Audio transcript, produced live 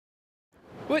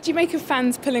What do you make of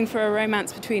fans pulling for a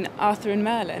romance between Arthur and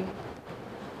Merlin?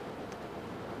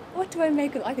 What do I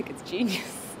make of? I think it's genius.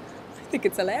 I think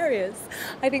it's hilarious.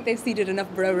 I think they've seeded enough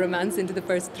bro romance into the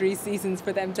first 3 seasons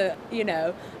for them to,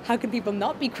 how can people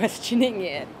not be questioning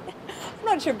it? I'm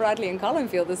not sure Bradley and Colin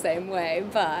feel the same way,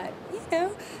 but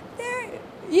there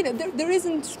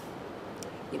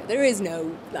is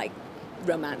no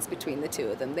romance between the two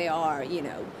of them. They are,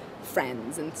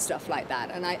 friends and stuff like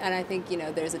that, and I think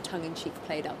there's a tongue-in-cheek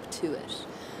played up to it.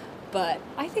 But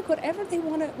I think whatever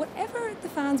the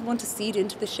fans want to seed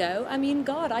into the show, I mean,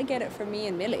 God, I get it from me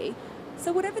and Millie.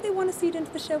 So whatever they want to seed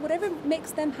into the show, whatever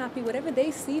makes them happy, whatever they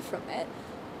see from it,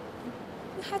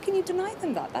 how can you deny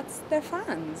them that? That's their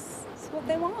fans. It's what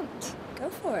they want. Go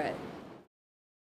for it.